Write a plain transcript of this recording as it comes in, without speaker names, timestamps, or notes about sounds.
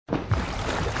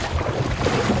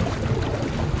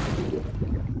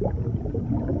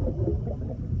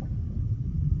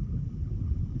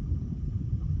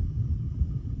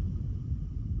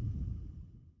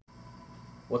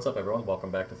What's up everyone,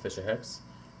 welcome back to Fish Ahex.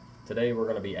 Today we're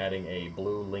going to be adding a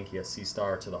blue Linckia Sea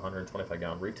Star to the 125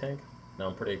 gallon reef tank. Now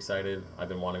I'm pretty excited. I've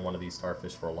been wanting one of these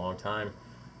starfish for a long time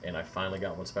and I finally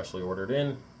got one specially ordered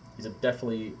in. He's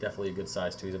definitely a good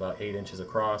size too. He's about 8 inches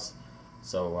across.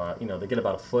 So they get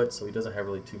about a foot, so he doesn't have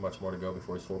really too much more to go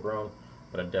before he's full grown,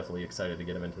 but I'm definitely excited to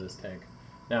get him into this tank.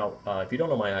 Now, if you don't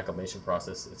know my acclimation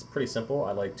process, it's pretty simple.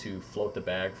 I like to float the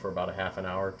bag for about a half an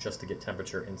hour just to get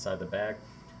temperature inside the bag.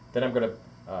 Then I'm going to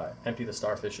empty the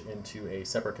starfish into a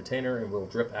separate container and we'll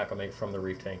drip acclimate from the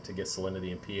reef tank to get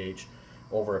salinity and pH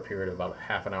over a period of about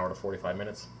half an hour to 45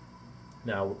 minutes.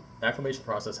 Now, the acclimation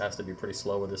process has to be pretty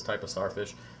slow with this type of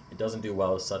starfish. It doesn't do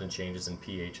well with sudden changes in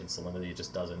pH and salinity. It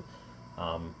just doesn't.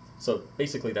 So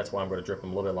basically that's why I'm going to drip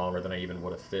them a little bit longer than I even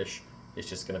would a fish. It's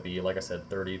just going to be, like I said,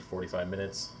 30 to 45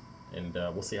 minutes, and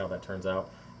we'll see how that turns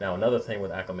out. Now, another thing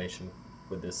with acclimation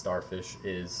with this starfish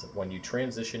is when you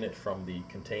transition it from the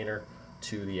container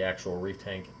to the actual reef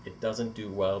tank, it doesn't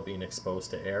do well being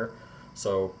exposed to air.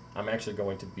 So I'm actually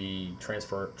going to be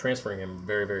transferring him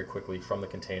very quickly from the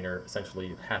container,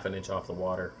 essentially half an inch off the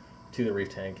water, to the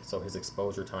reef tank. So his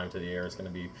exposure time to the air is going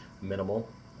to be minimal.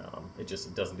 It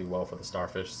doesn't do well for the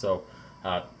starfish. So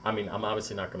I'm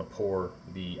obviously not going to pour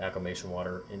the acclimation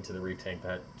water into the reef tank.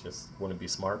 That just wouldn't be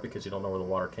smart because you don't know where the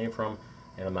water came from,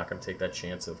 and I'm not going to take that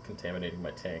chance of contaminating my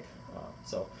tank.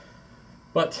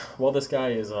 But while this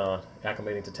guy is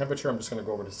acclimating to temperature, I'm just going to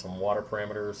go over to some water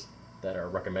parameters that are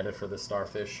recommended for this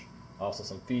starfish, also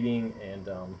some feeding, and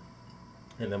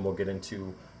then we'll get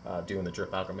into doing the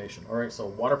drip acclimation. All right, so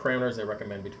water parameters, they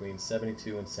recommend between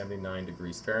 72 and 79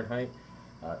 degrees Fahrenheit,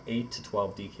 8 to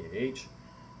 12 DKH,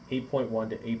 8.1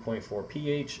 to 8.4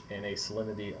 pH, and a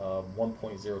salinity of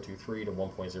 1.023 to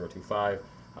 1.025.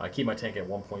 I keep my tank at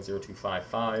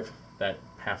 1.0255. That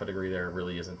half a degree there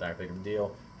really isn't that big of a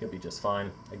deal. He'll be just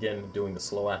fine. Again, doing the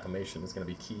slow acclimation is going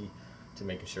to be key to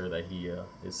making sure that he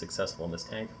is successful in this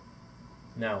tank.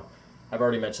 Now, I've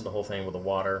already mentioned the whole thing with the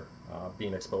water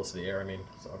being exposed to the air.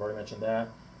 So I've already mentioned that.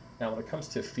 Now, when it comes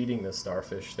to feeding this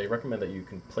starfish, they recommend that you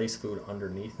can place food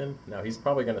underneath him. Now, he's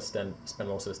probably going to spend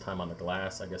most of his time on the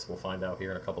glass. I guess we'll find out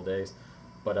here in a couple days.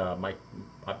 But I'll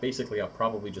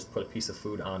probably just put a piece of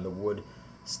food on the wood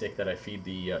stick that I feed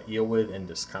the eel with and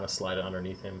just kind of slide it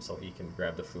underneath him so he can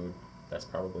grab the food. That's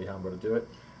probably how I'm going to do it.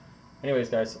 Anyways,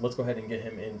 guys, let's go ahead and get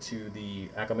him into the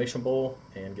acclimation bowl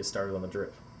and get started on the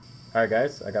drip. All right,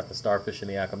 guys, I got the starfish in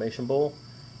the acclimation bowl.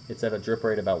 It's at a drip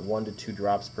rate about 1 to 2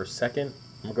 drops per second.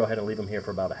 I'm going to go ahead and leave him here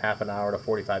for about a half an hour to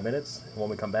 45 minutes. And when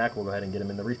we come back, we'll go ahead and get him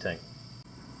in the reef tank.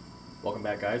 Welcome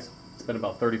back, guys. It's been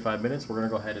about 35 minutes. We're going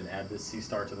to go ahead and add this sea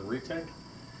star to the reef tank.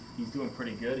 He's doing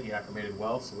pretty good. He acclimated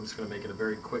well, so we're just going to make it a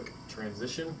very quick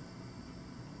transition.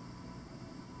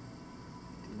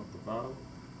 Get him up the bottom.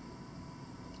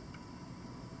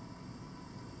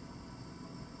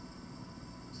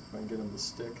 See if I can get him to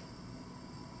stick.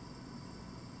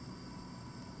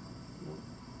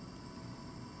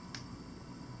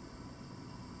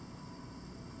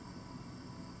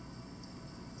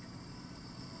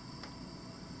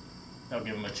 That'll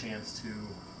give him a chance to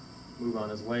move on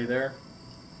his way there.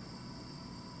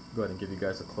 Go ahead and give you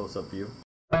guys a close-up view.